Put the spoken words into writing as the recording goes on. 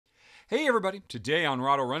Hey everybody, today on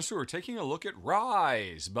Rahdo Runthrough we're taking a look at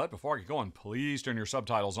Rise. But before I get going, please turn your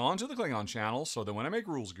subtitles on to the Klingon channel so that when I make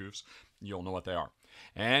rules goofs, you'll know what they are.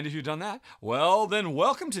 And if you've done that, well then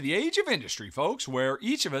welcome to the age of industry, folks, where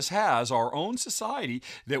each of us has our own society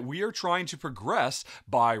that we are trying to progress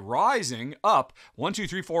by rising up 1, 2,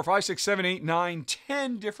 3, 4, 5, 6, 7, 8, 9,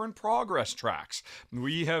 10 different progress tracks.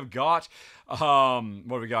 We have got, what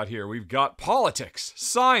have we got here? We've got politics,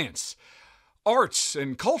 science, arts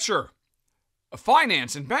and culture,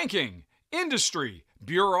 finance and banking, industry,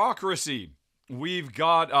 bureaucracy. We've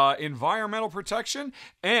got environmental protection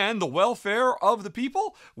and the welfare of the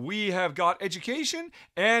people. We have got education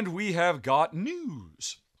and we have got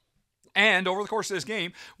news. And over the course of this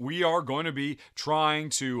game, we are going to be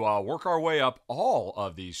trying to work our way up all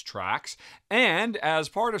of these tracks. And as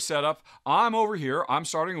part of setup, I'm over here. I'm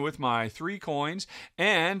starting with my 3 coins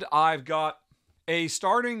and I've got a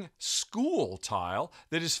starting school tile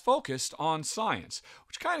that is focused on science,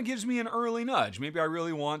 which kind of gives me an early nudge. Maybe I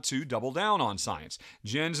really want to double down on science.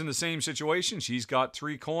 Jen's in the same situation. She's got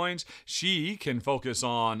 3 coins. She can focus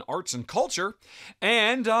on arts and culture.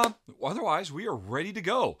 And otherwise, we are ready to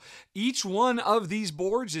go. Each one of these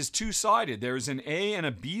boards is 2-sided. There's an A and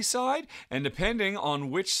a B side. And depending on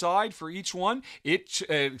which side for each one, it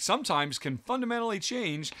sometimes can fundamentally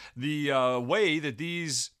change the way that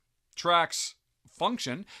these tracks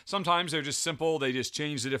function. Sometimes they're just simple, they just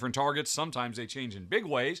change the different targets. Sometimes they change in big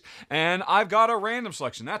ways. And I've got a random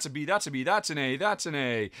selection. That's a B, that's a B, that's an A, that's an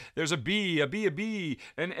A. There's a B, a B, a B,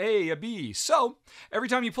 an A, a B. So every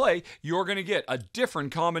time you play, you're going to get a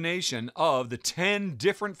different combination of the 10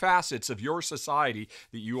 different facets of your society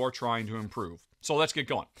that you are trying to improve. So let's get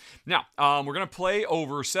going. Now, we're going to play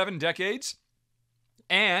over 7 decades.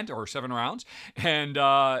 Or 7 rounds, and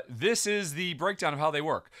this is the breakdown of how they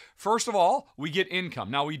work. First of all, we get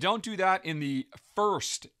income. Now, we don't do that in the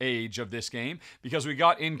first age of this game because we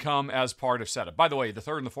got income as part of setup. By the way, the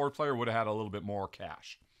 3rd and the 4th player would have had a little bit more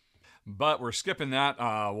cash. But we're skipping that.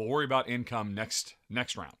 We'll worry about income next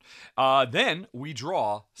round. Then we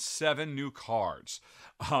draw 7 new cards.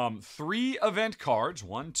 3 event cards,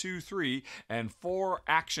 1, 2, 3, and 4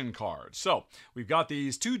 action cards. So we've got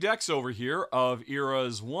these 2 decks over here of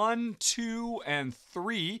eras 1, 2, and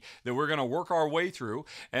 3 that we're going to work our way through.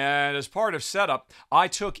 And as part of setup, I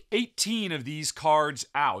took 18 of these cards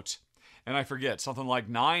out. And I forget, something like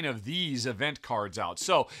 9 of these event cards out.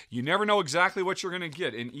 So you never know exactly what you're going to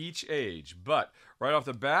get in each age. But right off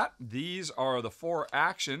the bat, these are the 4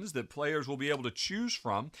 actions that players will be able to choose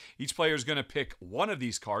from. Each player is going to pick one of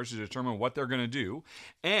these cards to determine what they're going to do.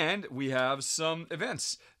 And we have some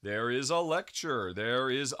events. There is a lecture.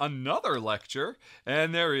 There is another lecture.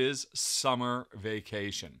 And there is summer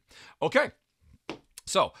vacation. Okay.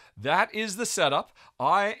 So that is the setup.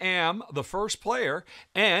 I am the first player,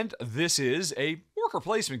 and this is a worker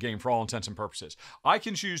placement game for all intents and purposes. I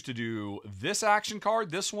can choose to do this action card,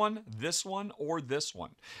 this one, or this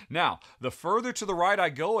one. Now, the further to the right I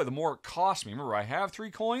go, the more it costs me. Remember, I have 3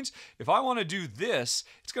 coins. If I want to do this,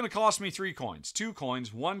 it's going to cost me 3 coins, 2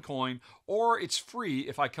 coins, 1 coin, or it's free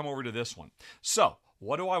if I come over to this one. So,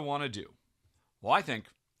 what do I want to do? Well, I think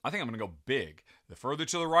I'm going to go big. The further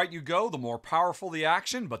to the right you go, the more powerful the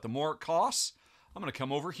action, but the more it costs. I'm going to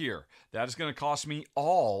come over here. That is going to cost me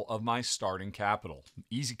all of my starting capital.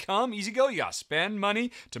 Easy come, easy go. You got to spend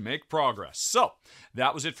money to make progress. So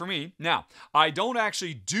that was it for me. Now, I don't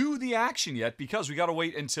actually do the action yet because we got to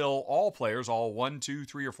wait until all players, all 1, 2,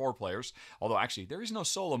 3, or 4 players. Although actually, there is no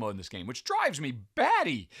solo mode in this game, which drives me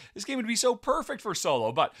batty. This game would be so perfect for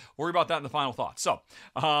solo, but worry about that in the final thought. So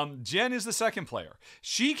Jen is the second player.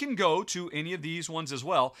 She can go to any of these ones as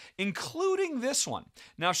well, including this one.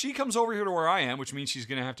 Now, she comes over here to where I am, which means she's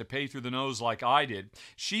going to have to pay through the nose like I did.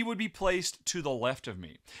 She would be placed to the left of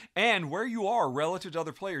me. And where you are relative to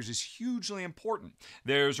other players is hugely important.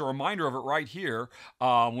 There's a reminder of it right here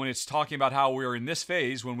when it's talking about how we're in this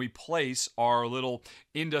phase when we place our little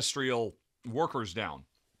industrial workers down.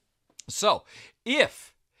 So,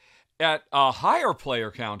 if at a higher player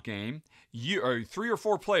count game, or 3 or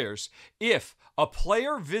 4 players, if a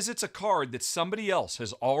player visits a card that somebody else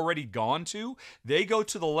has already gone to, they go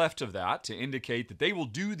to the left of that to indicate that they will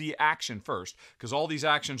do the action first, because all these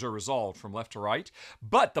actions are resolved from left to right.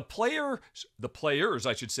 But the players,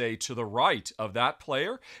 I should say, to the right of that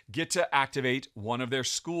player get to activate one of their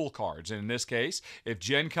school cards. And in this case, if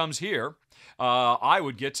Jen comes here, I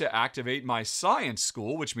would get to activate my science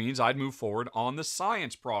school, which means I'd move forward on the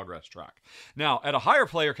science progress track. Now, at a higher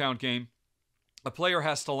player count game, a player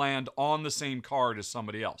has to land on the same card as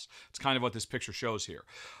somebody else. It's kind of what this picture shows here.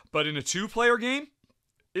 But in a 2-player game,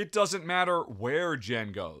 it doesn't matter where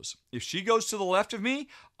Jen goes. if she goes to the left of me,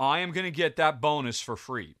 I am going to get that bonus for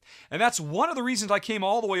free. And that's one of the reasons I came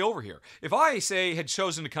all the way over here. If I, say, had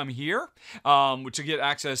chosen to come here to get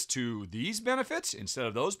access to these benefits instead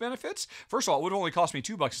of those benefits, first of all, it would only cost me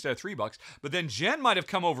 $2 instead of $3. But then Jen might have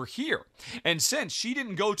come over here. And since she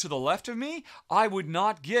didn't go to the left of me, I would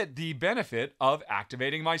not get the benefit of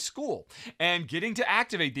activating my school. And getting to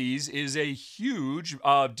activate these is a huge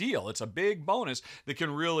deal. It's a big bonus that can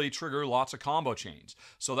really trigger lots of combo chains.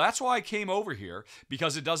 So that's why I came over here,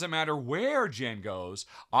 because it doesn't matter where Jen goes,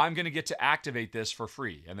 I'm going to get to activate this for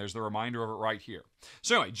free. And there's the reminder of it right here.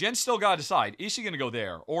 So anyway, Jen's still got to decide, is she going to go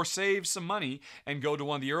there or save some money and go to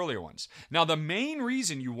one of the earlier ones? Now, the main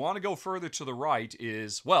reason you want to go further to the right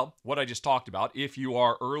is, well, what I just talked about. If you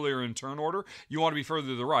are earlier in turn order, you want to be further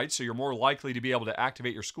to the right, so you're more likely to be able to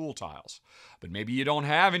activate your school tiles. But maybe you don't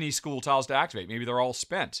have any school tiles to activate. Maybe they're all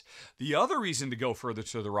spent. The other reason to go further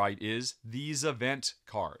to the right is these event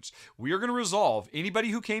cards. We are going to resolve anybody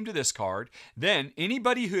who came to this card. Then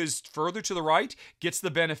anybody who is further to the right gets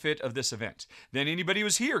the benefit of this event. Then anybody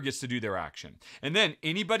who's here gets to do their action. And then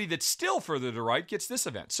anybody that's still further to the right gets this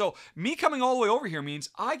event. So me coming all the way over here means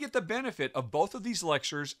I get the benefit of both of these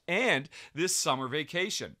lectures and this summer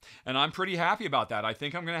vacation. And I'm pretty happy about that. I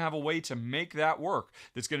think I'm going to have a way to make that work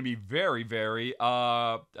that's going to be very, very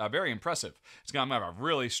impressive. It's going to have a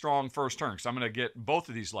really strong first turn because I'm going to get both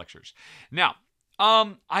of these lectures. Now,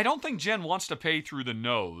 I don't think Jen wants to pay through the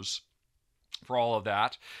nose for all of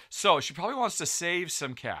that. So she probably wants to save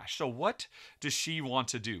some cash. So what does she want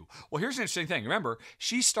to do? Well, here's an interesting thing. Remember,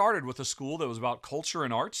 she started with a school that was about culture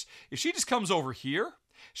and arts. If she just comes over here,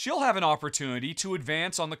 she'll have an opportunity to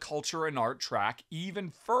advance on the culture and art track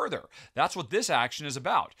even further. That's what this action is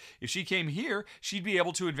about. If she came here, she'd be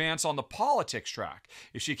able to advance on the politics track.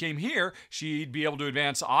 If she came here, she'd be able to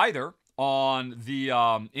advance either on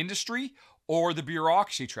the industry or the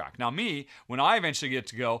bureaucracy track. Now me, when I eventually get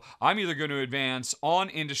to go, I'm either going to advance on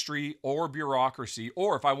industry or bureaucracy,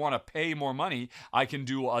 or if I want to pay more money, I can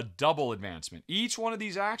do a double advancement. Each one of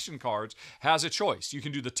these action cards has a choice. You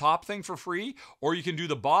can do the top thing for free, or you can do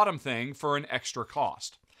the bottom thing for an extra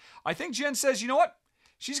cost. I think Jen says, you know what?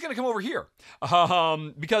 She's going to come over here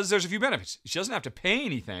because there's a few benefits. She doesn't have to pay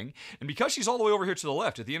anything. And because she's all the way over here to the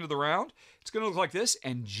left at the end of the round, it's going to look like this.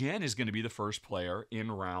 And Jen is going to be the first player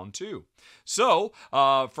in round 2. So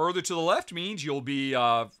further to the left means you'll be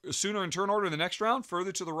sooner in turn order in the next round.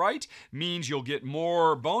 Further to the right means you'll get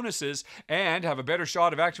more bonuses and have a better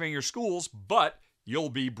shot of activating your schools, but you'll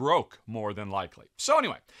be broke more than likely. So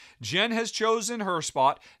anyway, Jen has chosen her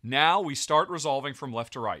spot. Now we start resolving from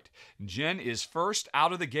left to right. Jen is first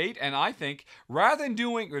out of the gate, and I think rather than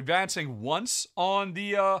advancing once on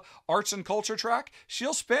the arts and culture track,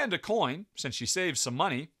 she'll spend a coin, since she saves some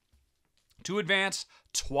money, to advance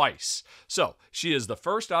twice. So she is the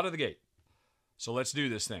first out of the gate. So let's do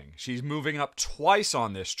this thing. She's moving up twice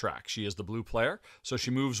on this track. She is the blue player, so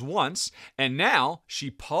she moves once, and now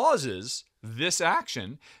she pauses this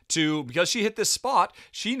action because she hit this spot,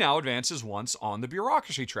 she now advances once on the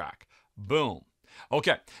bureaucracy track. Boom.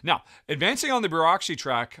 Okay, now, advancing on the bureaucracy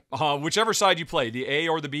track, whichever side you play, the A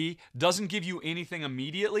or the B, doesn't give you anything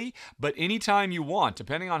immediately, but anytime you want,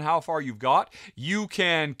 depending on how far you've got, you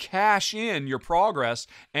can cash in your progress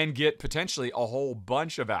and get potentially a whole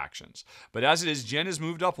bunch of actions. But as it is, Jen has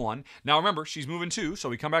moved up one. Now remember, she's moving 2, so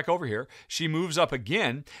we come back over here. She moves up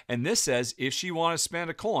again, and this says if she wants to spend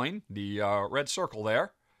a coin, the red circle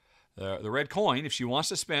there, the red coin, if she wants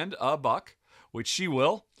to spend $1, which she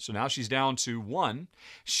will, so now she's down to 1,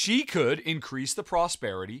 she could increase the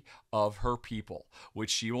prosperity of her people, which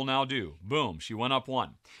she will now do. Boom, she went up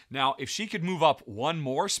 1. Now, if she could move up 1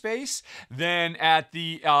 more space, then at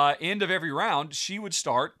the end of every round, she would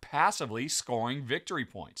start passively scoring victory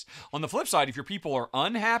points. On the flip side, if your people are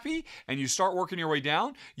unhappy and you start working your way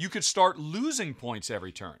down, you could start losing points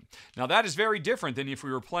every turn. Now, that is very different than if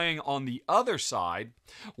we were playing on the other side,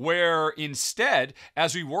 where instead,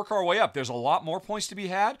 as we work our way up, there's a lot more points to be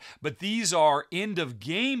had, but these are end of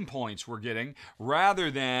game points we're getting rather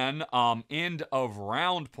than end of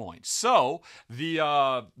round points. So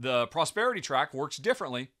the prosperity track works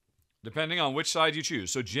differently depending on which side you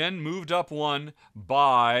choose. So Jen moved up 1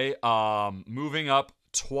 by moving up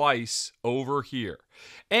twice over here.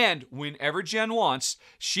 And whenever Jen wants,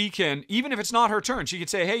 she can, even if it's not her turn, she can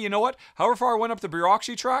say, hey, you know what? However far I went up the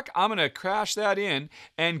bureaucracy track, I'm going to crash that in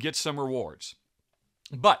and get some rewards.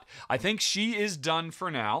 But I think she is done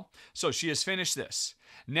for now. So she has finished this.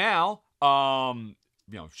 Now,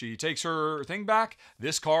 she takes her thing back.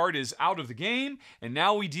 This card is out of the game. And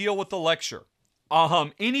now we deal with the lecture.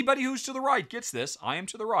 Anybody who's to the right gets this. I am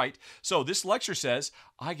to the right. So this lecture says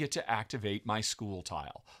I get to activate my school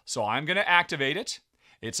tile. So I'm going to activate it.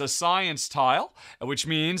 It's a science tile, which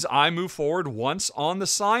means I move forward once on the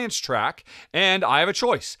science track, and I have a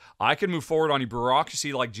choice. I can move forward on a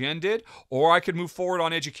bureaucracy like Jen did, or I could move forward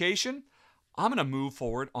on education. I'm going to move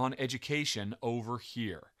forward on education over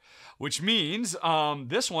here, which means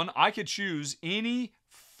this one, I could choose any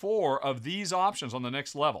 4 of these options on the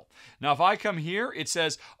next level. Now, if I come here, it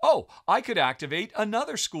says, oh, I could activate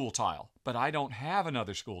another school tile, but I don't have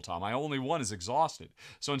another school tile. My only one is exhausted.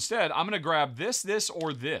 So instead, I'm going to grab this,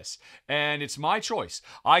 or this, and it's my choice.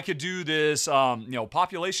 I could do this,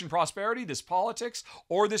 population prosperity, this politics,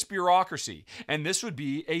 or this bureaucracy, and this would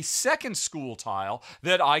be a second school tile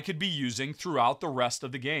that I could be using throughout the rest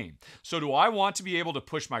of the game. So do I want to be able to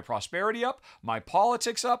push my prosperity up, my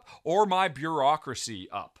politics up, or my bureaucracy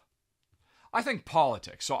up? I think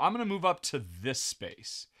politics. So I'm going to move up to this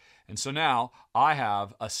space. And so now I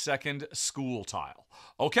have a second school tile.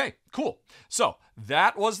 Okay, cool. So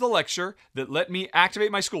that was the lecture that let me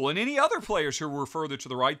activate my school. And any other players who were further to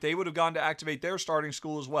the right, they would have gone to activate their starting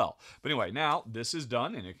school as well. But anyway, now this is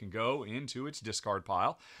done and it can go into its discard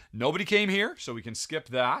pile. Nobody came here, so we can skip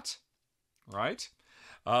that, right?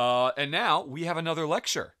 And now we have another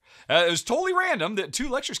lecture. It was totally random that 2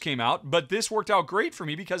 lectures came out, but this worked out great for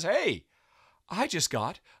me because, hey, I just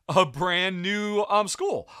got a brand new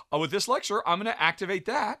school. With this lecture, I'm going to activate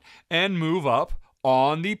that and move up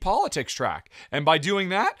on the politics track. And by doing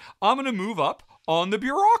that, I'm going to move up on the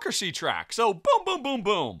bureaucracy track. So boom, boom, boom,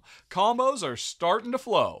 boom. Combos are starting to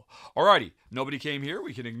flow. Alrighty, nobody came here.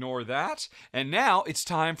 We can ignore that. And now it's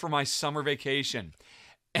time for my summer vacation.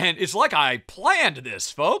 And it's like I planned this,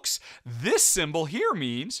 folks. This symbol here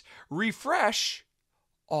means refresh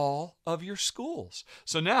all of your schools.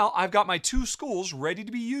 So now I've got my 2 schools ready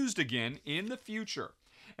to be used again in the future.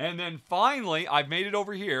 And then finally, I've made it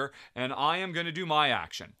over here, and I am going to do my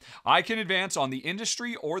action. I can advance on the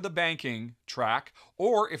industry or the banking track,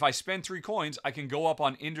 or if I spend 3 coins, I can go up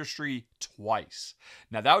on industry twice.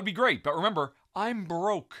 Now, that would be great, but remember, I'm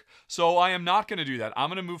broke, so I am not going to do that. I'm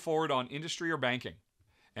going to move forward on industry or banking.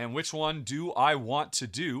 And which one do I want to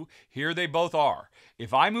do? Here they both are.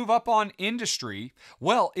 If I move up on industry,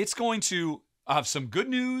 well, it's going to have some good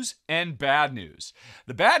news and bad news.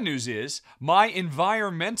 The bad news is my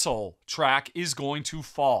environmental track is going to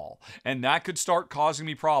fall, and that could start causing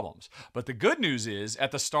me problems. But the good news is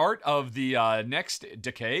at the start of the next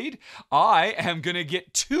decade, I am going to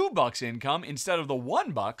get $2 income instead of the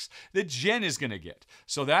 $1 that Jen is going to get.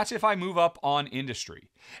 So that's if I move up on industry.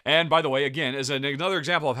 And by the way, again, as another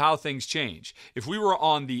example of how things change, if we were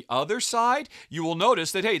on the other side, you will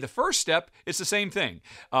notice that, hey, the first step, it's the same thing.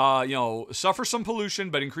 Suffer some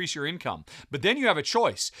pollution, but increase your income. But then you have a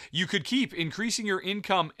choice. You could keep increasing your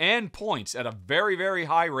income and points at a very, very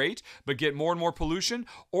high rate, but get more and more pollution,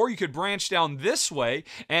 or you could branch down this way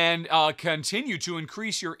and continue to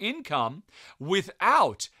increase your income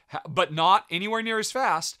without, but not anywhere near as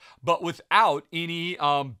fast, but without any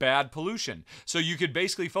bad pollution. So you could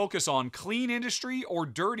basically focus on clean industry or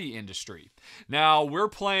dirty industry. Now, we're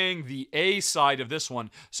playing the A side of this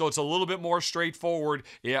one, so it's a little bit more straightforward.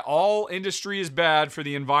 Yeah, all industry is bad for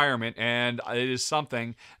the environment, and it is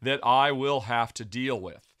something that I will have to deal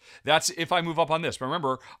with. That's if I move up on this. But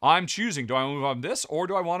remember, I'm choosing, do I move on this, or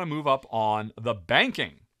do I want to move up on the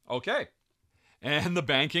banking? Okay. And the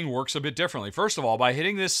banking works a bit differently. First of all, by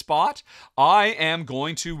hitting this spot, I am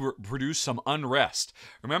going to produce some unrest.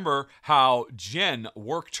 Remember how Jen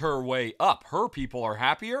worked her way up. Her people are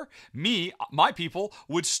happier. My people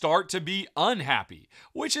would start to be unhappy,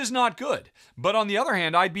 which is not good. But on the other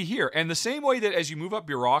hand, I'd be here. And the same way that as you move up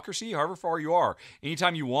bureaucracy, however far you are,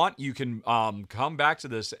 anytime you want, you can come back to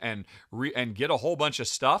this and get a whole bunch of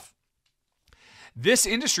stuff. This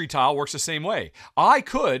industry tile works the same way. I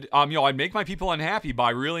could, I'd make my people unhappy by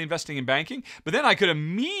really investing in banking, but then I could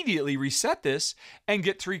immediately reset this and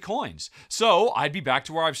get 3 coins. So I'd be back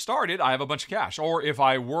to where I've started. I have a bunch of cash. Or if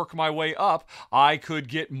I work my way up, I could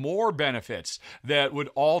get more benefits that would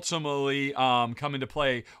ultimately come into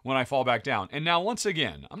play when I fall back down. And now, once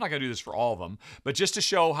again, I'm not going to do this for all of them, but just to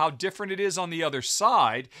show how different it is on the other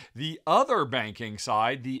side, the other banking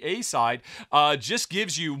side, the A side, just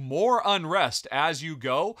gives you more unrest as you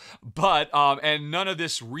go, but and none of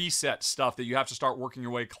this reset stuff that you have to start working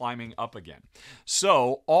your way climbing up again.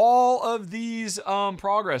 So all of these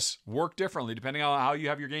progress work differently depending on how you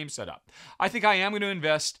have your game set up. I think I am going to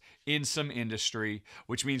invest in some industry,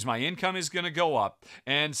 which means my income is going to go up,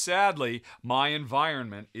 and sadly, my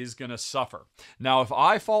environment is going to suffer. Now, if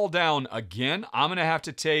I fall down again, I'm going to have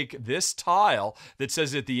to take this tile that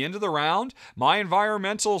says at the end of the round, my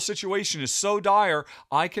environmental situation is so dire,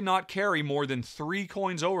 I cannot carry more than 3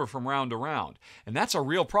 coins over from round to round. And that's a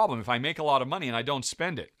real problem if I make a lot of money and I don't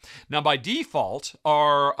spend it. Now, by default,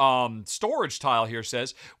 our storage tile here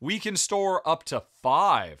says we can store up to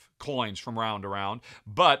 5 coins from round to round,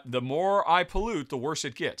 but the more I pollute, the worse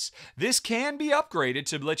it gets. This can be upgraded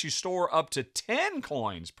to let you store up to 10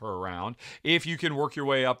 coins per round if you can work your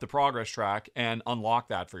way up the progress track and unlock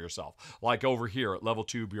that for yourself, like over here at level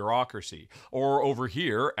 2 bureaucracy, or over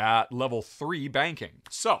here at level 3 banking.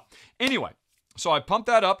 So anyway, so I pumped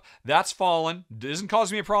that up. That's fallen. Doesn't cause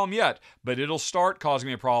me a problem yet, but it'll start causing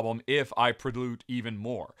me a problem if I pollute even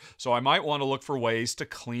more. So I might want to look for ways to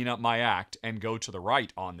clean up my act and go to the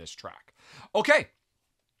right on this track. Okay,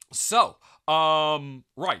 so,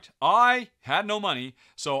 right. I had no money,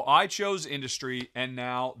 so I chose industry, and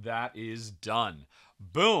now that is done.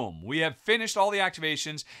 Boom, we have finished all the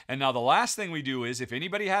activations, and now the last thing we do is if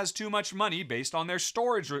anybody has too much money based on their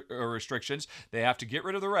storage restrictions, they have to get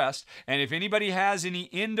rid of the rest, and if anybody has any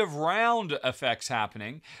end of round effects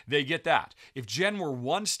happening, they get that. If Jen were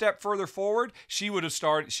one step further forward,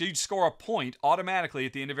 she'd score a point automatically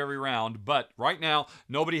at the end of every round, but right now,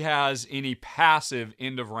 nobody has any passive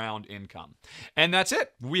end of round income. And that's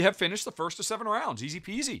it. We have finished the first of 7 rounds. Easy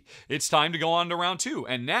peasy. It's time to go on to round 2,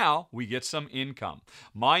 and now we get some income.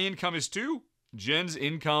 My income is 2. Jen's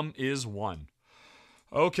income is 1.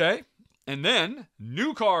 Okay. And then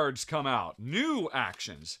new cards come out. New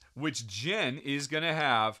actions, which Jen is going to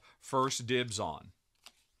have first dibs on.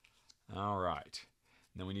 All right.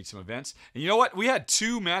 And then we need some events. And you know what? We had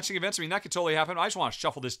 2 matching events. I mean, that could totally happen. I just want to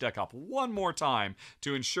shuffle this deck up one more time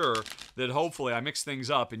to ensure that hopefully I mix things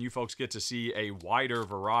up and you folks get to see a wider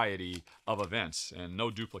variety of events and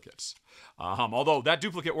no duplicates. Although that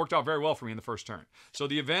duplicate worked out very well for me in the first turn. So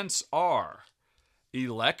the events are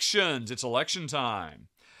elections. It's election time.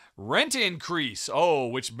 Rent increase,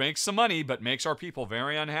 which makes some money but makes our people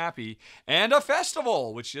very unhappy. And a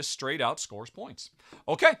festival, which just straight out scores points.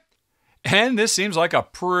 Okay. And this seems like a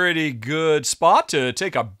pretty good spot to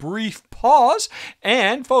take a brief pause.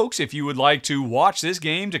 And folks, if you would like to watch this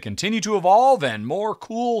game to continue to evolve and more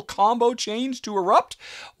cool combo chains to erupt,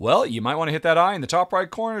 well, you might want to hit that eye in the top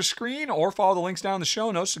right corner of the screen or follow the links down in the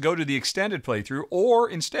show notes to go to the extended playthrough. Or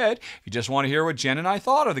instead, if you just want to hear what Jen and I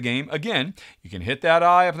thought of the game, again, you can hit that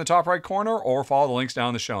eye up in the top right corner or follow the links down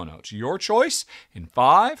in the show notes. Your choice in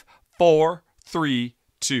 5, 4, 3,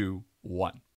 2, 1.